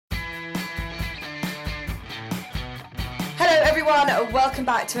everyone, welcome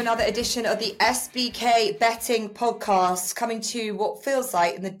back to another edition of the SBK Betting Podcast, coming to what feels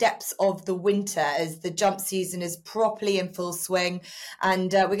like in the depths of the winter as the jump season is properly in full swing.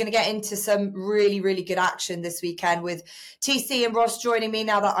 And we're going to get into some really, really good action this weekend with TC and Ross joining me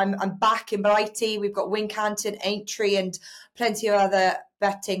now that I'm back in Blighty. We've got Wincanton, Aintree and plenty of other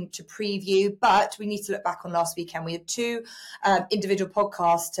betting to preview, but we need to look back on last weekend. We had two individual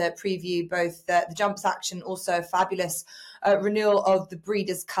podcasts to preview both the jumps action, also a fabulous renewal of the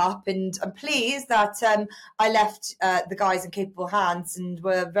Breeders' Cup, and I'm pleased that I left the guys in capable hands and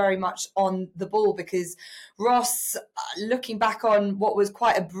were very much on the ball, because Ross, looking back on what was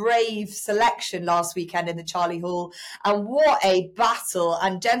quite a brave selection last weekend in the Charlie Hall, and what a battle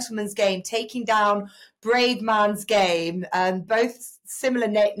and gentleman's game, taking down Brave Man's Game, both similar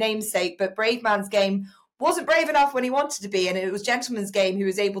namesake, but Brave Man's Game wasn't brave enough when he wanted to be, and it was Gentleman's Game who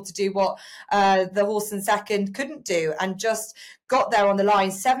was able to do what the horse in second couldn't do, and just got there on the line.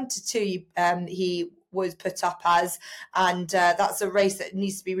 7-2 he was put up as, and that's a race that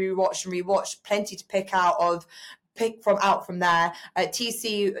needs to be rewatched. Plenty to pick from there. At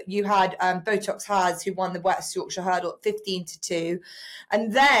TC, you had Botox Has, who won the West Yorkshire Hurdle at 15-2.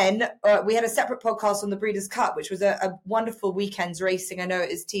 And then we had a separate podcast on the Breeders' Cup, which was a wonderful weekend's racing. I know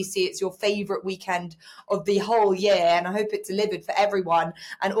it is, TC, it's your favourite weekend of the whole year, and I hope it delivered for everyone.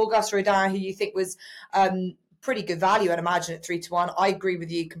 And Auguste Rodin, who you think was pretty good value, I'd imagine, at 3-1. I agree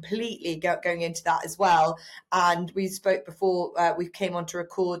with you completely going into that as well. And we spoke before we came on to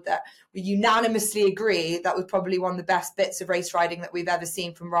record that we unanimously agree that was probably one of the best bits of race riding that we've ever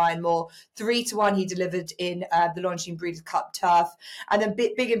seen from Ryan Moore. 3-1 he delivered in the Longines Breeders' Cup Turf. And then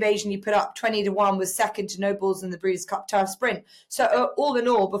Big Invasion you put up 20-1 was second to No Balls in the Breeders' Cup Turf Sprint. So all in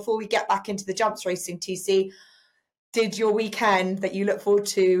all, before we get back into the jumps racing, TC, did your weekend that you look forward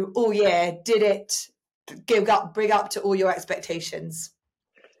to all year, did it bring up to all your expectations?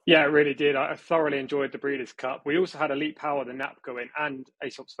 Yeah, it really did. I thoroughly enjoyed the Breeders' Cup. We also had Elite Power, the Nap going, and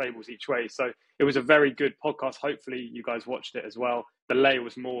Aesop's Fables each way. So it was a very good podcast. Hopefully you guys watched it as well. The lay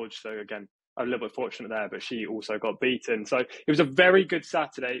was Morge, so again, a little bit fortunate there, but she also got beaten. So it was a very good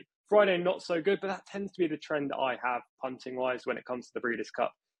Saturday. Friday, not so good, but that tends to be the trend that I have punting-wise when it comes to the Breeders'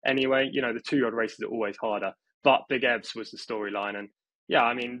 Cup. Anyway, the 2-year-old races are always harder, but Big Ebbs was the storyline. And yeah,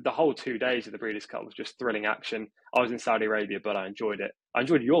 I mean, the whole 2 days of the Breeders' Cup was just thrilling action. I was in Saudi Arabia, but I enjoyed it. I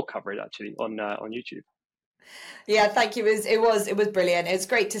enjoyed your coverage, actually, on YouTube. Yeah, thank you. It was brilliant. It's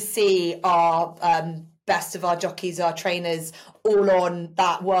great to see our best of our jockeys, our trainers, all on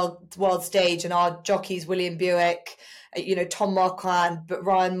that world stage, and our jockeys, William Buick, Tom Marquand, but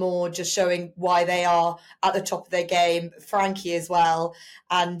Ryan Moore, just showing why they are at the top of their game. Frankie as well.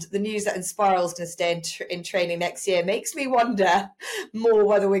 And the news that Inspiral is going to stay in training next year makes me wonder more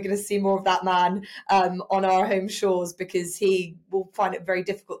whether we're going to see more of that man on our home shores, because he will find it very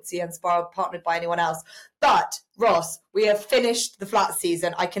difficult to see Inspiral partnered by anyone else. But Ross, we have finished the flat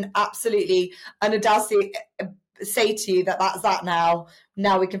season. I can absolutely undoubtedly say to you that's that now.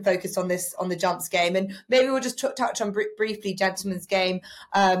 Now we can focus on the jumps game, and maybe we'll just touch on briefly Gentleman's Game,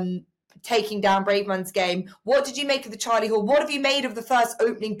 taking down Brave Man's Game. What did you make of the Charlie Hall? What have you made of the first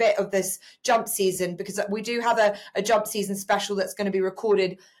opening bit of this jump season? Because we do have a jump season special that's going to be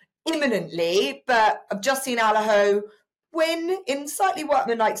recorded imminently, but I've just seen Allaho win in slightly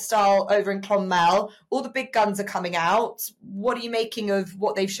workmanlike style over in Clonmel. All the big guns are coming out. What are you making of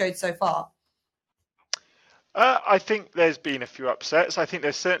what they've showed so far? I think there's been a few upsets. I think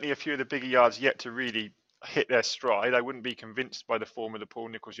there's certainly a few of the bigger yards yet to really hit their stride. I wouldn't be convinced by the form of the Paul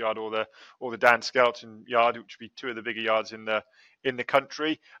Nicholls yard or the Dan Skelton yard, which would be two of the bigger yards in the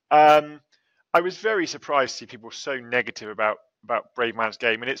country. I was very surprised to see people so negative about Brave Man's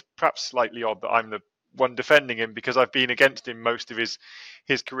Game, and it's perhaps slightly odd that I'm the one defending him, because I've been against him most of his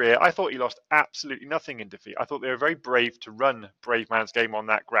career. I thought he lost absolutely nothing in defeat. I thought they were very brave to run Brave Man's Game on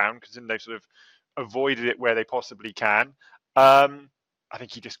that ground, because then they sort of avoided it where they possibly can. I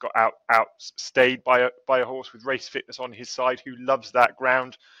think he just got outstayed by a horse with race fitness on his side, who loves that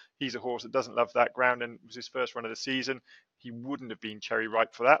ground. He's a horse that doesn't love that ground, and it was his first run of the season. He wouldn't have been cherry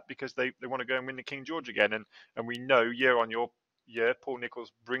ripe for that, because they want to go and win the King George again. And we know year on year, Paul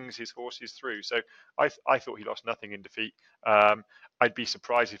Nicholls brings his horses through. So I thought he lost nothing in defeat. I'd be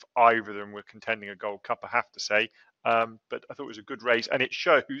surprised if either of them were contending a Gold Cup, I have to say. But I thought it was a good race, and it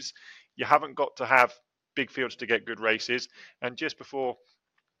shows you haven't got to have big fields to get good races. And just before,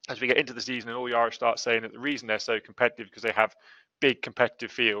 as we get into the season and all the Irish start saying that the reason they're so competitive because they have big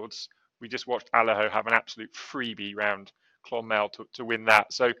competitive fields, we just watched Allaho have an absolute freebie round Clonmel to win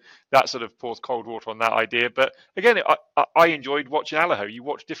that. So that sort of pours cold water on that idea. But again, I enjoyed watching Allaho. You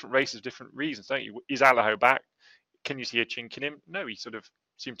watch different races, different reasons, don't you? Is Allaho back? can you see a chink in him? No, he sort of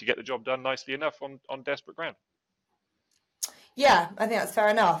seemed to get the job done nicely enough on desperate ground. Yeah, I think that's fair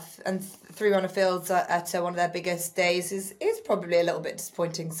enough. And 3 runner fields at one of their biggest days is probably a little bit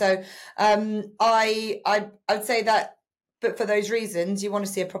disappointing. So I would say that, but for those reasons, you want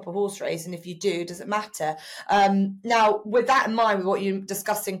to see a proper horse race, and if you do, does it matter? Now, with that in mind, with what you're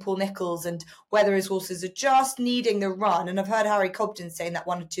discussing, Paul Nicholls, and whether his horses are just needing the run, and I've heard Harry Cobden saying that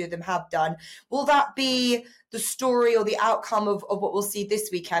 1 or 2 of them have done, will that be the story or the outcome of what we'll see this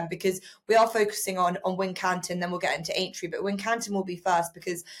weekend? Because we are focusing on Wincanton, then we'll get into Aintree, but Wincanton will be first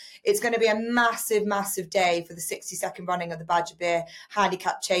because it's going to be a massive, massive day for the 60-second running of the Badger Beer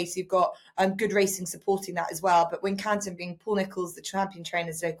handicap chase. You've got good racing supporting that as well, but Wincanton being Paul Nicholls, the champion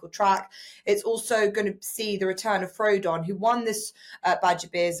trainer's local track. It's also going to see the return of Frodon, who won this Badger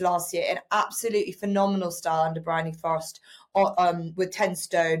Beers last year in absolutely phenomenal style under Bryony Forrest with 10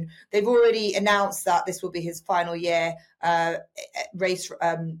 stone. They've already announced that this will be his final year in race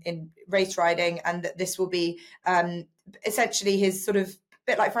riding, and that this will be essentially his sort of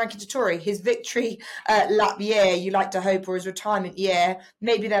bit like Frankie Dettori, his victory lap year, you like to hope, or his retirement year.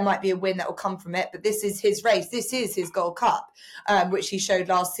 Maybe there might be a win that will come from it, but this is his race. This is his Gold Cup, which he showed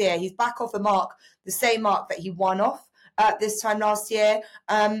last year. He's back off a mark, the same mark that he won off this time last year.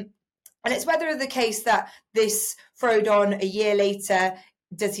 And it's whether the case that this Frodon a year later,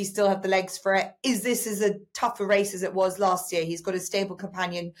 does he still have the legs for it? Is this as a tougher race as it was last year? He's got a stable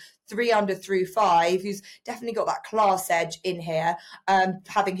companion, 3 under through 5, who's definitely got that class edge in here,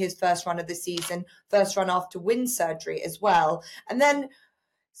 having his first run of the season, first run after wind surgery as well. And then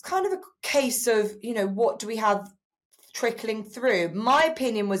it's kind of a case of, what do we have trickling through? My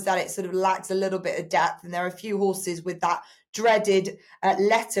opinion was that it sort of lacks a little bit of depth, and there are a few horses with that dreaded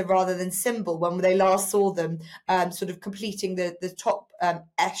letter rather than symbol when they last saw them sort of completing the top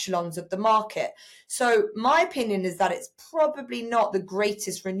echelons of the market. So my opinion is that it's probably not the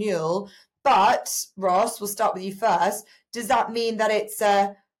greatest renewal, but Ross, we'll start with you first. Does that mean that it's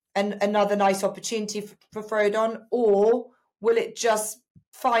another nice opportunity for Frodon, or will it just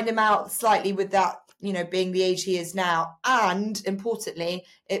find him out slightly with that, being the age he is now, and importantly,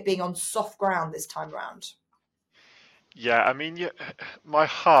 it being on soft ground this time around? Yeah, I mean, my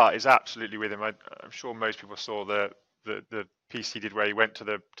heart is absolutely with him. I'm sure most people saw the piece he did where he went to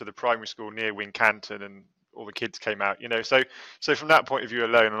the primary school near Wincanton and all the kids came out. So from that point of view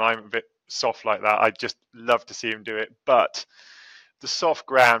alone, and I'm a bit soft like that, I'd just love to see him do it. But the soft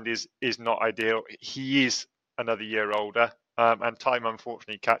ground is not ideal. He is another year older, and time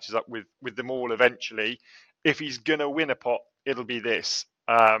unfortunately catches up with them all eventually. If he's gonna win a pot, it'll be this.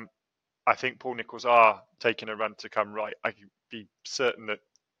 I think Paul Nicholls are taking a run to come right. I can be certain that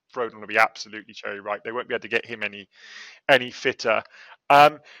Frodon will be absolutely cherry ripe. They won't be able to get him any fitter.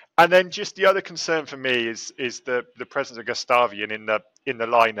 And then just the other concern for me is the presence of Gustavian in the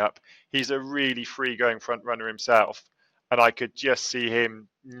lineup. He's a really free going front runner himself, and I could just see him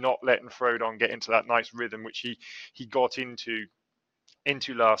not letting Frodon get into that nice rhythm which he got into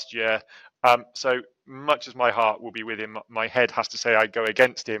last year. So much as my heart will be with him, my head has to say I go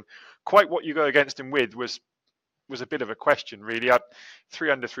against him. Quite what you go against him with was a bit of a question, really.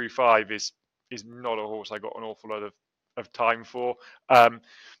 3 under through 5 is not a horse I got an awful lot of time for.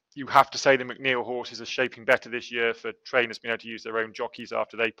 You have to say the McNeil horses are shaping better this year for trainers being able to use their own jockeys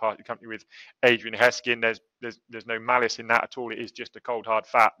after they parted company with Adrian Heskin. There's no malice in that at all. It is just a cold hard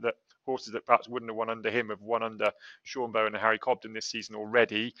fact that horses that perhaps wouldn't have won under him have won under Sean Bowen and Harry Cobden this season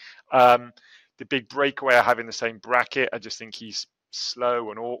already. The big breakaway I have in the same bracket, I just think he's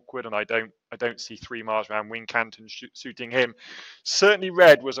slow and awkward, and I don't see 3 miles around Wincanton suiting him. Certainly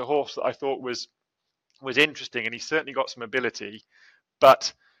Red was a horse that I thought was interesting, and he certainly got some ability,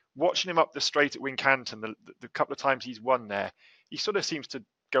 but watching him up the straight at Wincanton, the couple of times he's won there, he sort of seems to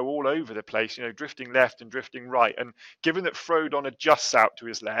go all over the place, drifting left and drifting right. And given that Frodon adjusts out to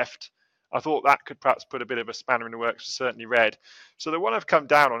his left, I thought that could perhaps put a bit of a spanner in the works for certainly Red. So the one I've come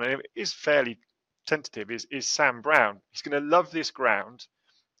down on, and it is fairly tentative, is Sam Brown. He's going to love this ground.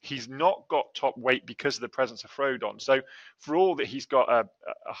 He's not got top weight because of the presence of Frodon. So for all that he's got a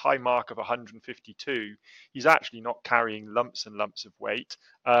high mark of 152, he's actually not carrying lumps and lumps of weight.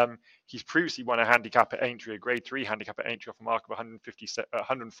 He's previously won a handicap at Aintree, a grade 3 handicap at Aintree off a mark of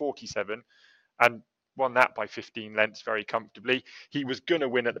 147, and won that by 15 lengths very comfortably. He was going to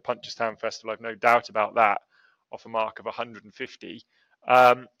win at the Punchestown Festival, I've no doubt about that, off a mark of 150.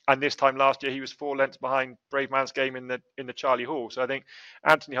 And this time last year, he was 4 lengths behind Brave Man's Game in the Charlie Hall. So I think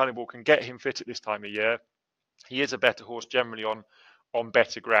Anthony Honeyball can get him fit at this time of year. He is a better horse generally on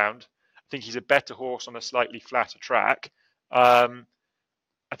better ground. I think he's a better horse on a slightly flatter track.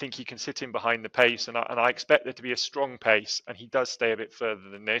 I think he can sit in behind the pace, and I expect there to be a strong pace, and he does stay a bit further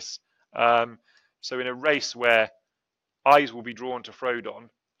than this. So in a race where eyes will be drawn to Frodon,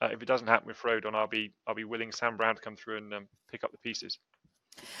 if it doesn't happen with Frodon, I'll be willing Sam Brown to come through and pick up the pieces.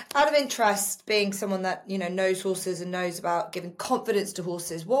 Out of interest, being someone that knows horses and knows about giving confidence to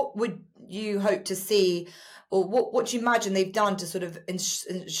horses, what would you hope to see, or what do you imagine they've done to sort of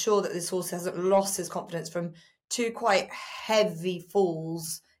ensure that this horse hasn't lost his confidence from two quite heavy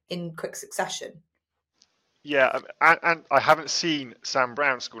falls in quick succession? Yeah, and I haven't seen Sam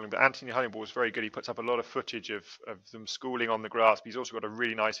Brown schooling, but Anthony Honeyball is very good. He puts up a lot of footage of them schooling on the grass. But he's also got a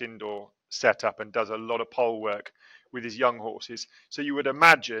really nice indoor setup and does a lot of pole work with his young horses. So you would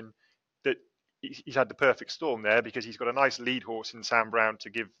imagine that he's had the perfect storm there, because he's got a nice lead horse in Sam Brown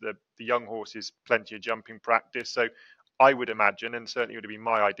to give the young horses plenty of jumping practice. So I would imagine, and certainly would have been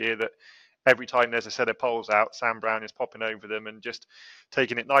my idea, that every time there's a set of poles out, Sam Brown is popping over them and just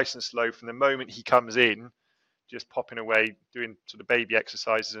taking it nice and slow from the moment he comes in. Just popping away, doing sort of baby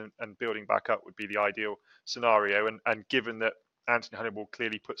exercises and building back up would be the ideal scenario. And given that Anthony Honeyball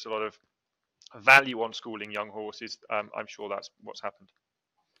clearly puts a lot of value on schooling young horses, I'm sure that's what's happened.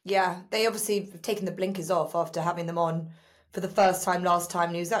 Yeah, they obviously have taken the blinkers off after having them on for the first time last time,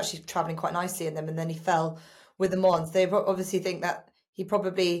 and he was actually travelling quite nicely in them, and then he fell with them on. So they obviously think that he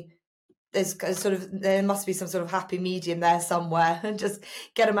probably... there must be some sort of happy medium there somewhere, and just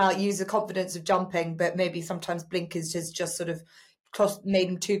get him out, use the confidence of jumping, but maybe sometimes blinkers just sort of made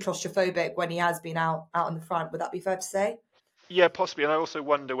him too claustrophobic when he has been out on the front. Would that be fair to say? Yeah, possibly. And I also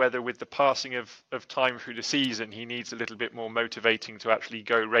wonder whether with the passing of time through the season, he needs a little bit more motivating to actually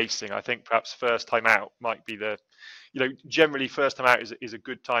go racing. I think perhaps first time out might be generally first time out is a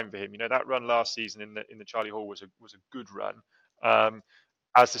good time for him. That run last season in the Charlie Hall was a good run.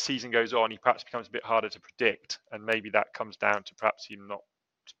 As the season goes on, he perhaps becomes a bit harder to predict, and maybe that comes down to perhaps him not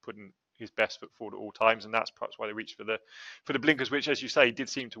putting his best foot forward at all times, and that's perhaps why they reached for the blinkers, which, as you say, did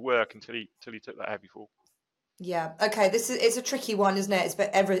seem to work until he took that heavy fall. Yeah. Okay. It's a tricky one, isn't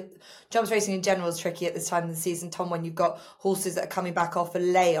it? Jumps racing in general is tricky at this time of the season, Tom, when you've got horses that are coming back off a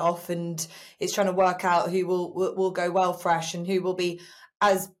layoff, and it's trying to work out who will go well fresh and who will be,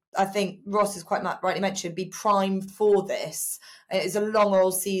 as I think Ross is quite rightly mentioned, be primed for this. It's a long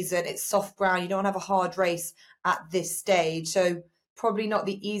old season. It's soft ground. You don't have a hard race at this stage. So probably not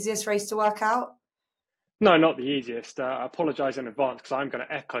the easiest race to work out. No, not the easiest. I apologise in advance because I'm going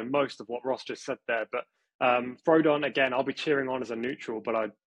to echo most of what Ross just said there. But Frodon, again, I'll be cheering on as a neutral, but I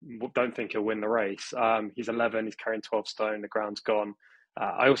don't think he'll win the race. He's 11. He's carrying 12 stone. The ground's gone.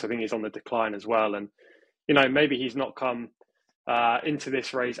 I also think he's on the decline as well. And, maybe he's not come into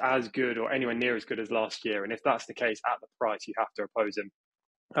this race as good or anywhere near as good as last year. And if that's the case, at the price, you have to oppose him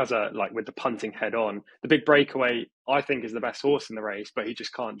with the punting head on. The Big Breakaway, I think, is the best horse in the race, but he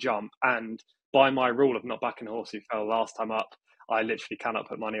just can't jump. And by my rule of not backing a horse who fell last time up, I literally cannot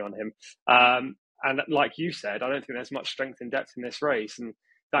put money on him. And like you said, I don't think there's much strength and depth in this race. And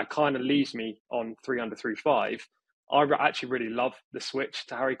that kind of leaves me on 3 under 3.5. I actually really love the switch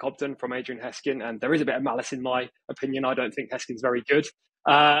to Harry Cobden from Adrian Heskin, and there is a bit of malice in my opinion. I don't think Heskin's very good.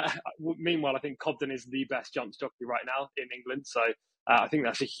 Meanwhile, I think Cobden is the best jumps jockey right now in England, so I think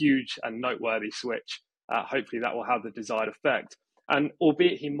that's a huge and noteworthy switch. Hopefully that will have the desired effect. And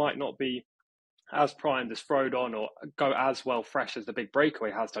albeit he might not be as primed as Frodon or go as well fresh as the Big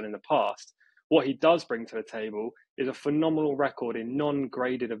Breakaway has done in the past, what he does bring to the table is a phenomenal record in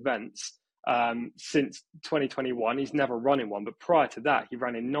non-graded events. Since 2021, he's never run in one, but prior to that, he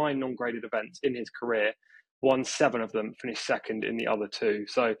ran in 9 non-graded events in his career, won 7 of them, finished second in the other 2.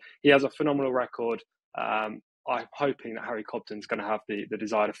 So he has a phenomenal record. I'm hoping that Harry Cobden's going to have the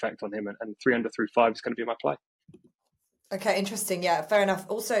desired effect on him, and 3 under 3.5 is going to be my play. Okay, interesting. Yeah, fair enough.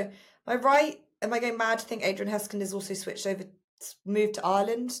 Also, am I right? Am I going mad to think Adrian Heskin has also switched over, moved to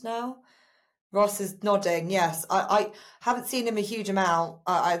Ireland now? Ross is nodding. Yes, I haven't seen him a huge amount.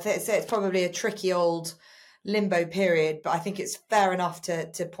 I'd say it's probably a tricky old limbo period, but I think it's fair enough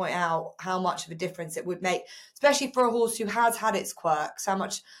to point out how much of a difference it would make, especially for a horse who has had its quirks. How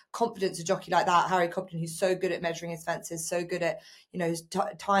much confidence a jockey like that, Harry Cobden, who's so good at measuring his fences, so good at his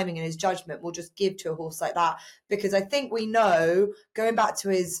timing and his judgment, will just give to a horse like that. Because I think we know, going back to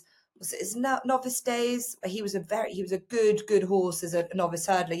his novice days, he was a good horse as a novice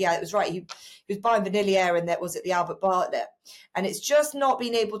hurdler. Yeah, it was right. He was buying Vanilliere, and that was at the Albert Bartlett, and it's just not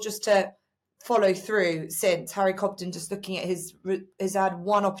been able just to follow through since. Harry Cobden, just looking at has had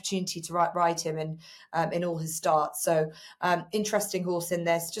one opportunity to ride him in all his starts. So interesting horse in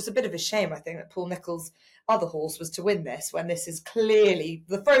this. Just a bit of a shame, I think, that Paul Nicholls other horse was to win this, when this is clearly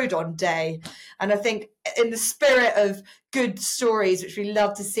the Frodon day. And I think in the spirit of good stories, which we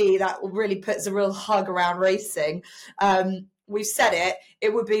love to see, that really puts a real hug around racing. We've said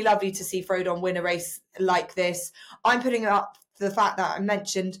it would be lovely to see Frodon win a race like this. I'm putting up the fact that I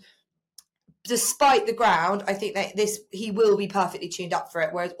mentioned, despite the ground, I think that he will be perfectly tuned up for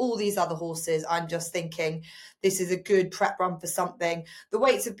it. Whereas all these other horses, I'm just thinking this is a good prep run for something. The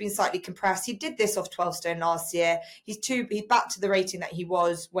weights have been slightly compressed. He did this off 12 stone last year. He's back to the rating that he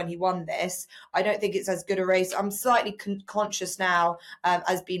was when he won this. I don't think it's as good a race. I'm slightly conscious now,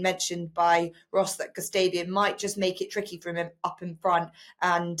 as been mentioned by Ross, that Gustavian might just make it tricky for him up in front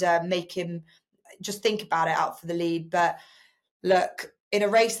and make him just think about it out for the lead. But look, in a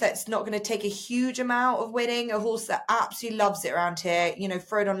race that's not going to take a huge amount of winning, a horse that absolutely loves it around here. You know,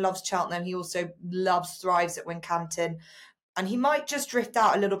 Frodon loves Cheltenham. He also thrives at Wincanton. And he might just drift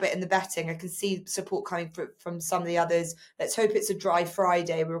out a little bit in the betting. I can see support coming from some of the others. Let's hope it's a dry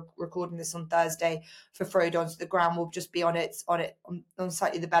Friday. We're recording this on Thursday for Frodon, so the ground will just be on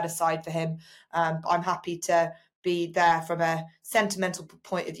slightly the better side for him. I'm happy to be there from a sentimental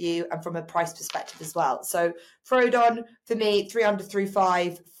point of view and from a price perspective as well. So Frodon for me, 3 under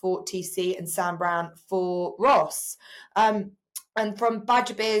 3.5 for TC, and Sam Brown for Ross. And from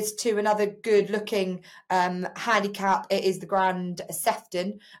Badger Beers to another good-looking handicap, it is the Grand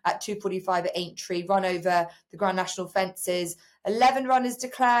Sefton at 2:45 at Aintree, run over the Grand National fences. 11 runners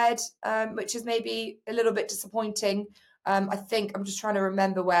declared, which is maybe a little bit disappointing. I think I'm just trying to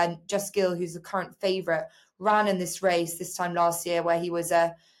remember when Just Gill, who's the current favourite, ran in this race this time last year, where he was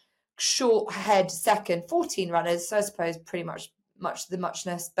a short head second. 14 runners, so I suppose pretty much the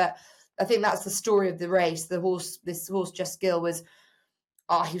muchness. But I think that's the story of the race. This horse Just Gill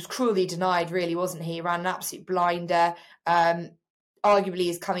he was cruelly denied, really, wasn't he? He ran an absolute blinder. Arguably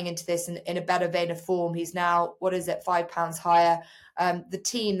is coming into this in a better vein of form. He's now, £5 higher. The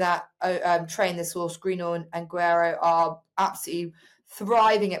team that train this horse, Greenall and Guerrero, are absolutely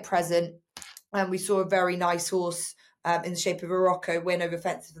thriving at present. And we saw a very nice horse in the shape of a Rocco win over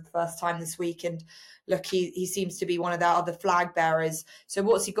fences for the first time this week. And look, he seems to be one of their other flag bearers. So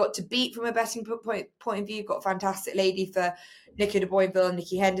what's he got to beat from a betting point of view? Got a fantastic lady for Nico de Boinville and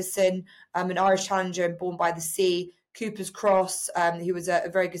Nikki Henderson, an Irish challenger and Born by the Sea. Cooper's Cross, he was a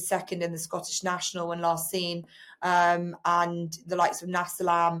very good second in the Scottish National when last seen, and the likes of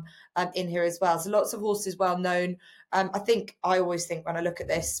Nassalam in here as well. So lots of horses well known. I always think when I look at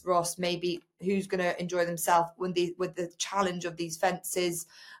this, Ross, maybe who's going to enjoy themselves with the challenge of these fences,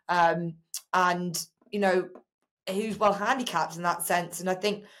 and you know who's well handicapped in that sense. And I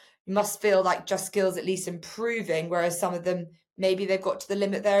think you must feel like Just Gill's at least improving, whereas some of them maybe they've got to the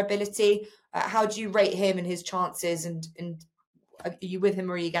limit of their ability. How do you rate him and his chances? And are you with him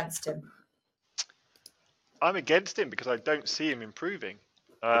or are you against him? I'm against him because I don't see him improving.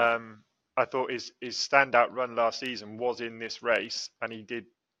 I thought his standout run last season was in this race, and he did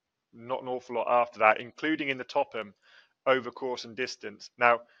not an awful lot after that, including in the Topham over course and distance.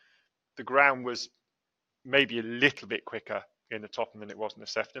 Now, the ground was maybe a little bit quicker in the Topham than it was in the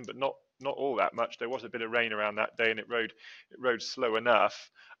Sefton, but not all that much. There was a bit of rain around that day, and it rode slow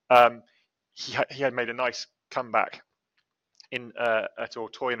enough. He had made a nice comeback in at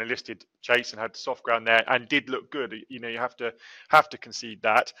Auteuil in a listed chase and had soft ground there and did look good. You know, you have to concede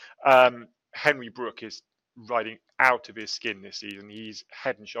that. Henry Brook is riding out of his skin this season. He's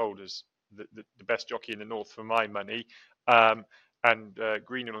head and shoulders the best jockey in the north for my money. And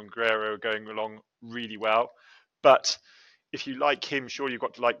Greenall and Guerrero are going along really well. But if you like him, sure, you've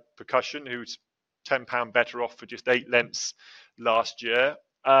got to like Percussion, who's £10 better off for just 8 lengths last year.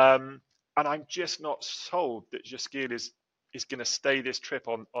 And I'm just not sold that Jaskill is going to stay this trip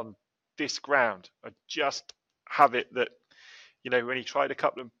on this ground. I just have it that, you know, when he tried a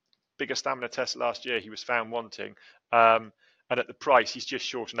couple of bigger stamina tests last year, he was found wanting. And at the price, he's just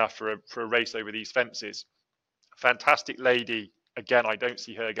short enough for a race over these fences. Fantastic lady. Again, I don't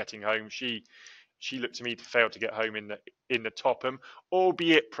see her getting home. She looked to me to fail to get home in the Topham,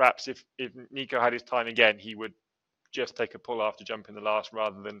 albeit perhaps if Nico had his time again, he would just take a pull after jumping the last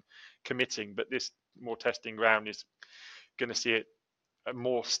rather than committing. But this more testing ground is going to see a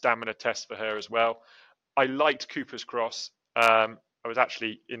more stamina test for her as well. I liked Cooper's Cross. I was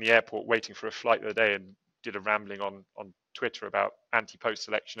actually in the airport waiting for a flight the other day and did a rambling on Twitter about anti-post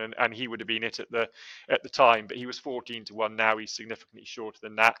selection, and he would have been it at the time, but he was 14-1 now. He's significantly shorter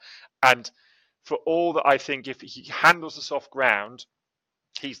than that. And for all that, I think if he handles the soft ground,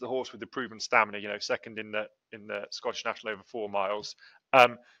 he's the horse with the proven stamina, you know, second in the Scottish National over 4 miles.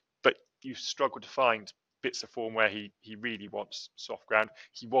 But you struggle to find bits of form where he really wants soft ground.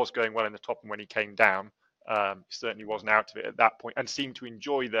 He was going well in the top, and when he came down, He certainly wasn't out of it at that point and seemed to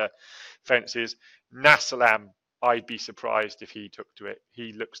enjoy the fences. Nasalam, I'd be surprised if he took to it.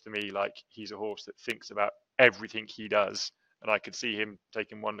 He looks to me like he's a horse that thinks about everything he does, and I could see him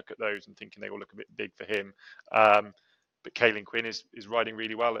taking one look at those and thinking they all look a bit big for him. But Kaelin Quinn is riding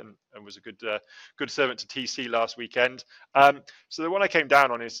really well and was a good servant to TC last weekend. So the one I came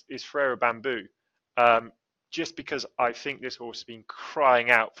down on is Frere Bamboo, just because I think this horse has been crying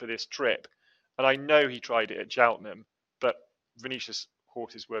out for this trip. And I know he tried it at Cheltenham, but Venetia's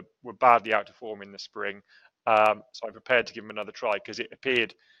horses were badly out of form in the spring. So I'm prepared to give him another try because it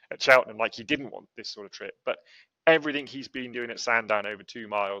appeared at Cheltenham like he didn't want this sort of trip. But everything he's been doing at Sandown over 2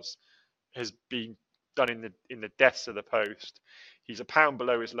 miles has been done in the depths of the post. He's a pound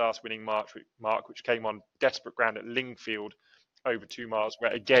below his last winning mark, which came on desperate ground at Lingfield over 2 miles,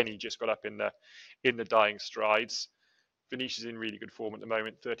 where again he just got up in the dying strides. Venetia's in really good form at the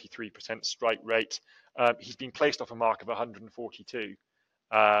moment, 33% strike rate. He's been placed off a mark of 142.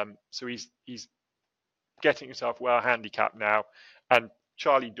 So he's getting himself well handicapped now. And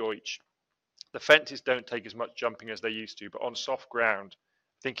Charlie Deutsch, the fences don't take as much jumping as they used to, but on soft ground,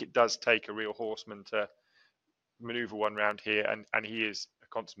 I think it does take a real horseman to manoeuvre one round here. And he is a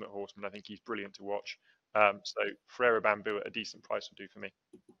consummate horseman. I think he's brilliant to watch. So Frere Bamboo at a decent price will do for me.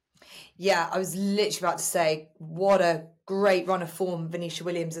 Yeah, I was literally about to say, what a great run of form Venetia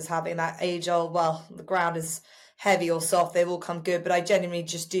Williams is having. That age-old, well, the ground is heavy or soft, they've all come good, but I genuinely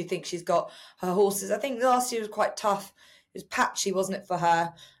just do think she's got her horses. I think last year was quite tough. It was patchy, wasn't it, for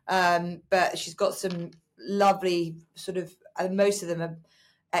her? But she's got some lovely sort of, most of them are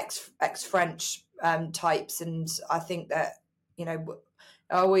ex-French types, and I think that,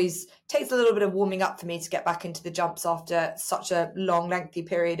 always takes a little bit of warming up for me to get back into the jumps after such a long, lengthy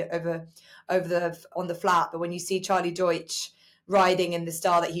period on the flat. But when you see Charlie Deutsch riding in the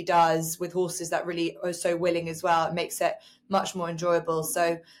style that he does with horses that really are so willing as well, it makes it much more enjoyable.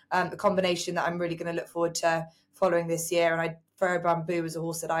 So the combination that I'm really going to look forward to following this year. And Frere Bamboo was a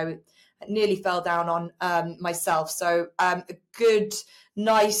horse that I nearly fell down on myself. So a good,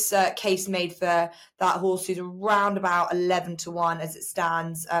 nice case made for that horse, who's around about 11-1 as it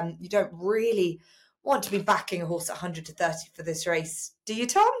stands. You don't really want to be backing a horse at 100-30 for this race, do you,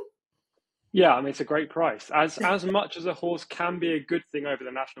 Tom? Yeah, I mean, it's a great price. As much as a horse can be a good thing over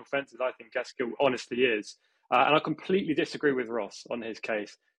the national fences, I think Gaskill honestly is. And I completely disagree with Ross on his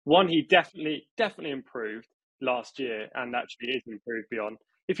case. One, he definitely improved last year and actually is improved beyond.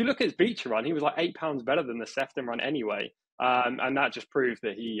 If you look at his Beecher run, he was like £8 better than the Sefton run anyway. And that just proved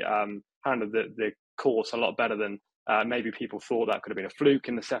that he handled the course a lot better than maybe people thought. That could have been a fluke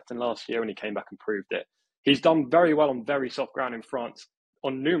in the Sefton last year, and he came back and proved it. He's done very well on very soft ground in France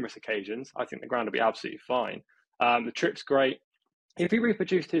on numerous occasions. I think the ground will be absolutely fine. The trip's great. If he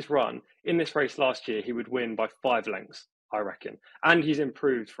reproduced his run in this race last year, he would win by 5 lengths, I reckon. And he's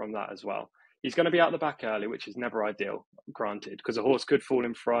improved from that as well. He's going to be out the back early, which is never ideal, granted, because a horse could fall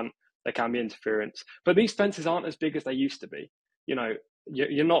in front. There can be interference. But these fences aren't as big as they used to be.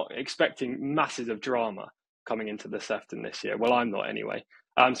 You're not expecting masses of drama coming into the Sefton this year. Well, I'm not anyway.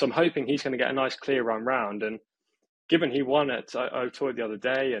 So I'm hoping he's going to get a nice clear run round. And given he won at Auteuil the other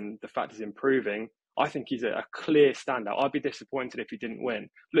day and the fact he's improving, I think he's a clear standout. I'd be disappointed if he didn't win.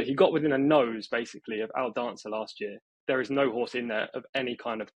 Look, he got within a nose, basically, of Al Dancer last year. There is no horse in there of any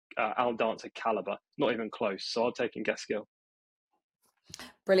kind of Al Dancer calibre, not even close. So I'll take him Gaskill.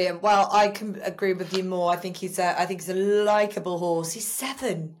 Brilliant. Well, I can agree with you more. I think he's a likeable horse. He's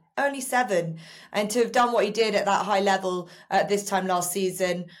only 7, and to have done what he did at that high level this time last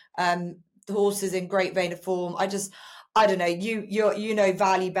season, the horse is in great vein of form. I don't know. You know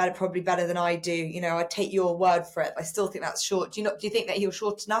Valley probably better than I do. I take your word for it. I still think that's short. Do you think that he'll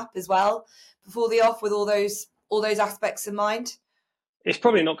shorten up as well before the off with all those aspects in mind? It's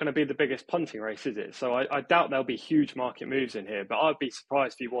probably not going to be the biggest punting race, is it? So I doubt there'll be huge market moves in here, but I'd be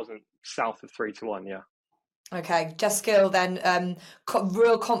surprised if he wasn't south of 3-1. Yeah. Okay, Gaskill then.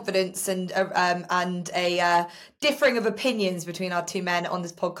 Real confidence and a differing of opinions between our two men on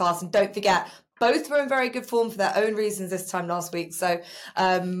this podcast. And don't forget, both were in very good form for their own reasons this time last week. So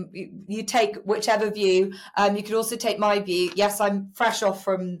you take whichever view. You could also take my view. Yes, I'm fresh off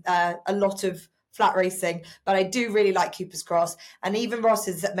from a lot of flat racing, but I do really like Cooper's Cross, and even Ross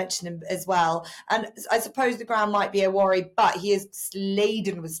has mentioned him as well. And I suppose the ground might be a worry, but he is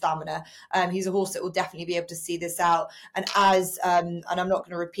laden with stamina. He's a horse that will definitely be able to see this out. And and I'm not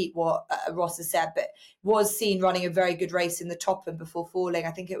going to repeat what Ross has said, but was seen running a very good race in the Topham before falling.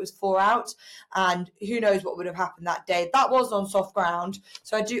 I think it was 4 out, and who knows what would have happened that day. That was on soft ground,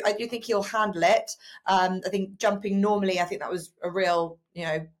 so I do think he'll handle it. I think jumping normally, I think that was a real,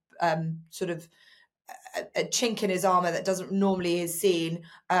 sort of a chink in his armour that doesn't normally is seen.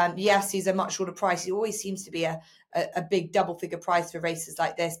 Yes, he's a much shorter price. He always seems to be a big double figure price for races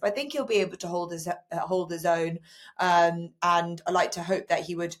like this, but I think he'll be able to hold his own. And I like to hope that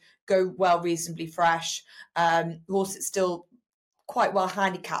he would go well reasonably fresh. Horse it's still quite well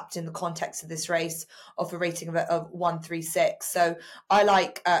handicapped in the context of this race, of a rating of 136. So I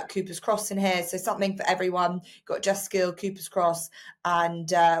like Cooper's Cross in here. So something for everyone. Got Just Skill, Cooper's Cross, and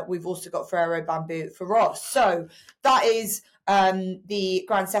we've also got Ferrero Bamboo for Ross. So that is the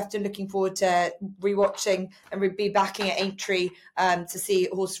Grand Sefton. Looking forward to rewatching and be backing at Aintree to see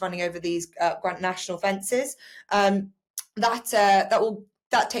horses running over these Grand National fences.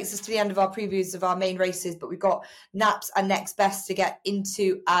 That takes us to the end of our previews of our main races, but we've got Naps and Next Best to get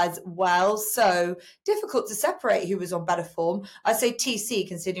into as well. So difficult to separate who was on better form. I say TC,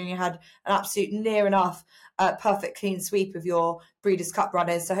 considering you had an absolute near enough perfect clean sweep of your Breeders' Cup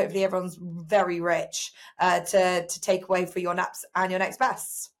runners. So hopefully everyone's very rich to take away for your Naps and your Next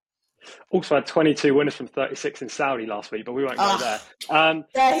Bests. Also had 22 winners from 36 in Saudi last week, but we won't go there.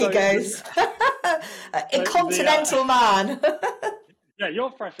 There he goes. Incontinental man. Yeah,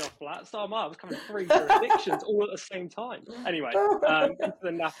 you're fresh off flat, so am I. I was coming 3 jurisdictions all at the same time. Anyway, into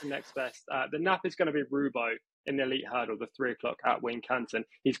the Nap and Next Best. The Nap is going to be Rubo in the Elite Hurdle, the 3 o'clock at Wincanton.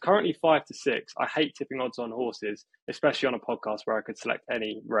 He's currently 5 to 6. I hate tipping odds on horses, especially on a podcast where I could select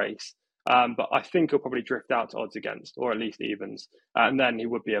any race. But I think he'll probably drift out to odds against, or at least evens, and then he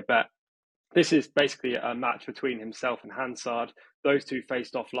would be a bet. This is basically a match between himself and Hansard. Those two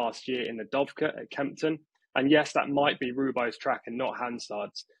faced off last year in the Dovka at Kempton. And yes, that might be Rubo's track and not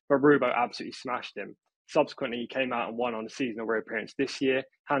Hansard's, but Rubo absolutely smashed him. Subsequently, he came out and won on a seasonal reappearance this year.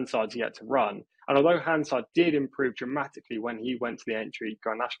 Hansard's yet to run. And although Hansard did improve dramatically when he went to the Aintree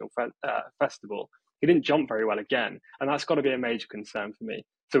Grand National Festival, he didn't jump very well again. And that's got to be a major concern for me.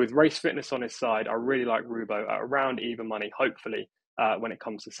 So with race fitness on his side, I really like Rubo at around even money, hopefully, when it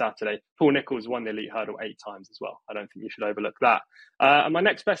comes to Saturday. Paul Nicholls won the Elite Hurdle 8 times as well. I don't think you should overlook that. And my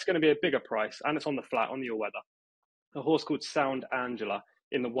next best is going to be a bigger price, and it's on the flat, on the all-weather. A horse called Sound Angela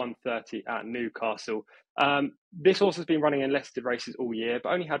in the 130 at Newcastle. This horse has been running in listed races all year,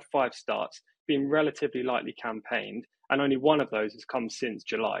 but only had 5 starts, been relatively lightly campaigned, and only one of those has come since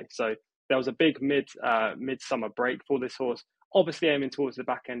July. So there was a big midsummer break for this horse, obviously aiming towards the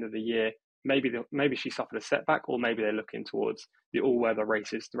back end of the year. Maybe she suffered a setback, or maybe they're looking towards the all-weather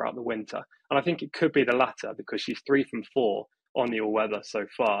races throughout the winter. And I think it could be the latter, because she's 3 from 4 on the all-weather so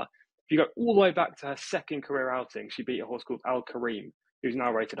far. If you go all the way back to her second career outing, she beat a horse called Al Kareem, who's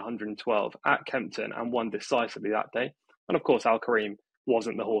now rated 112 at Kempton, and won decisively that day. And of course, Al Kareem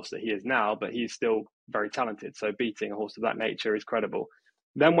wasn't the horse that he is now, but he's still very talented. So beating a horse of that nature is credible.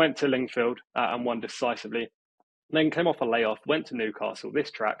 Then went to Lingfield and won decisively. Then came off a layoff, went to Newcastle, this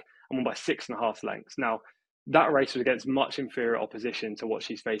track, and won by 6.5 lengths. Now, that race was against much inferior opposition to what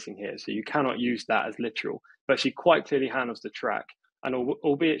she's facing here, so you cannot use that as literal. But she quite clearly handles the track, and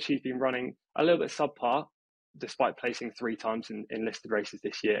albeit she's been running a little bit subpar, despite placing 3 times in listed races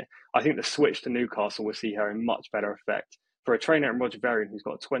this year, I think the switch to Newcastle will see her in much better effect. For a trainer in Roger Varian who's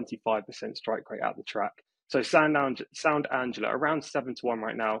got a 25% strike rate at the track. So Sound Angela, around 7 to 1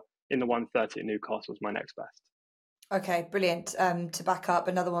 right now in the 130 at Newcastle is my next best. Okay, brilliant. To back up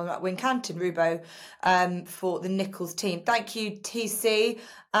another one at Wincanton, Rubo, for the Nicholls team. Thank you, TC.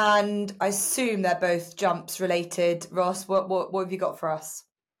 And I assume they're both jumps related. Ross, what have you got for us?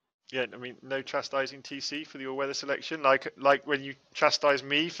 Yeah, I mean, no chastising TC for the all-weather selection, like when you chastise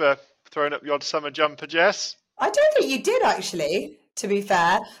me for throwing up the odd summer jumper, Jess. I don't think you did, actually, to be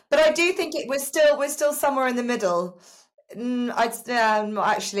fair. But I do think we're still somewhere in the middle.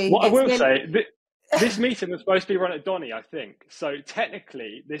 Actually, what I will say. This meeting was supposed to be run at Donny, I think. So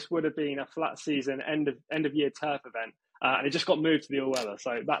technically, this would have been a flat season end of year turf event, and it just got moved to the all weather.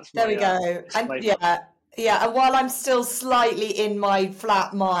 So that's there we go. And yeah. And while I'm still slightly in my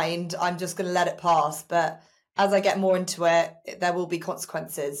flat mind, I'm just going to let it pass. But as I get more into it, there will be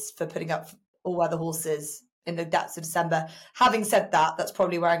consequences for putting up all weather horses in the depths of December. Having said that, that's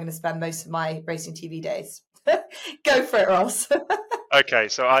probably where I'm going to spend most of my racing TV days. Go for it, Ross. Okay,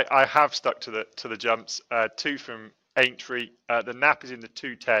 so I have stuck to the jumps. 2 from Aintree. The Nap is in the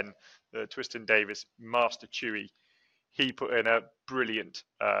 210. The Twiston Davis Master Chewy. He put in a brilliant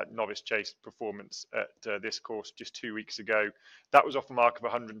novice chase performance at this course just 2 weeks ago. That was off a mark of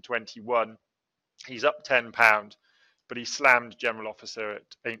 121. He's up £10, but he slammed General Officer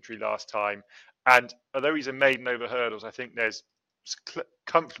at Aintree last time. And although he's a maiden over hurdles, I think there's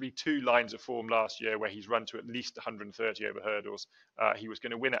comfortably 2 lines of form last year where he's run to at least 130 over hurdles. He was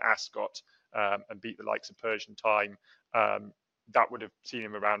going to win at Ascot and beat the likes of Persian Time. that would have seen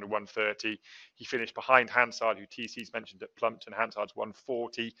him around a 130. He finished behind Hansard, who TC's mentioned at Plumpton. Hansard's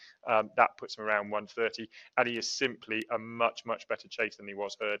 140. That puts him around 130. And he is simply a much, much better chase than he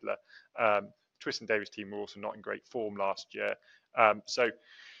was hurdler. Twist and Davis team were also not in great form last year. So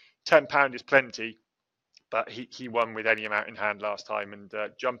 £10 is plenty, but he won with any amount in hand last time. And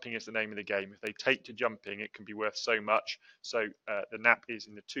jumping is the name of the game. If they take to jumping, it can be worth so much. So the nap is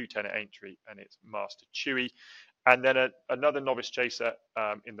in the 2:10 at Aintree, and it's Master Chewy. And then another novice chaser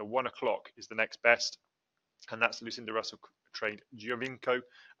in the 1 o'clock is the next best, and that's Lucinda Russell trained Giovinco,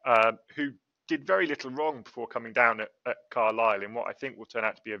 who did very little wrong before coming down at Carlisle in what I think will turn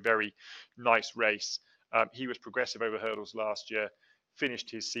out to be a very nice race. He was progressive over hurdles last year,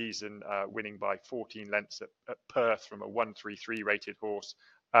 finished his season winning by 14 lengths at Perth from a 133 rated horse.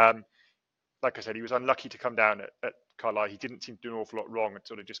 Like I said, he was unlucky to come down at Carlisle. He didn't seem to do an awful lot wrong and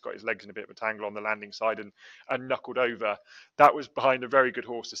sort of just got his legs in a bit of a tangle on the landing side and knuckled over. That was behind a very good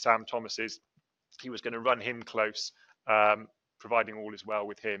horse to Sam Thomas's. He was going to run him close, providing all is well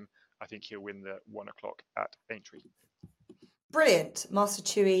with him. I think he'll win the 1 o'clock at Aintree. Brilliant, Master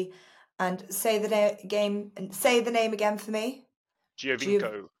Chewy. And say the name again for me.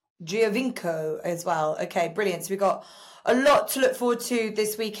 Giovinco as well. Okay, brilliant. So we've got a lot to look forward to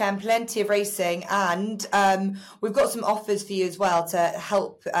this weekend, plenty of racing, and we've got some offers for you as well to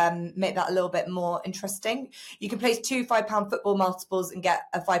help make that a little bit more interesting. You can place 2 £5 football multiples and get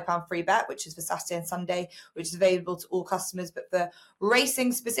a £5 free bet, which is for Saturday and Sunday, which is available to all customers. But for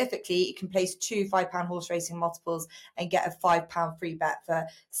racing specifically, you can place 2 £5 horse racing multiples and get a £5 free bet for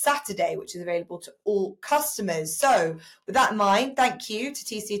Saturday, which is available to all customers. So with that in mind, thank you to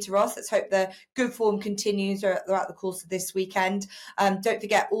TC, to Ross. Let's hope the good form continues throughout the course of this weekend. Don't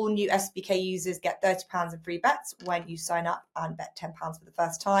forget, all new SBK users get £30 in free bets when you sign up and bet £10 for the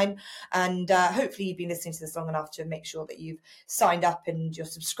first time. And hopefully you've been listening to this long enough to make sure that you've signed up and you're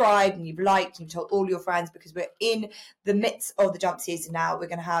subscribed and you've liked and you've told all your friends, because we're in the midst of the jump season now. We're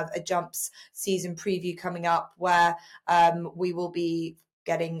going to have a jumps season preview coming up where we will be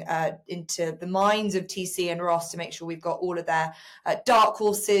getting into the minds of TC and Ross to make sure we've got all of their dark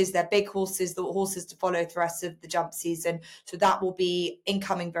horses, their big horses, the horses to follow the rest of the jump season. So that will be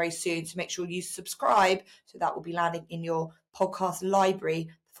incoming very soon. So make sure you subscribe. So that will be landing in your podcast library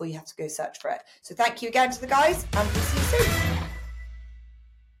before you have to go search for it. So thank you again to the guys, and we'll see you soon.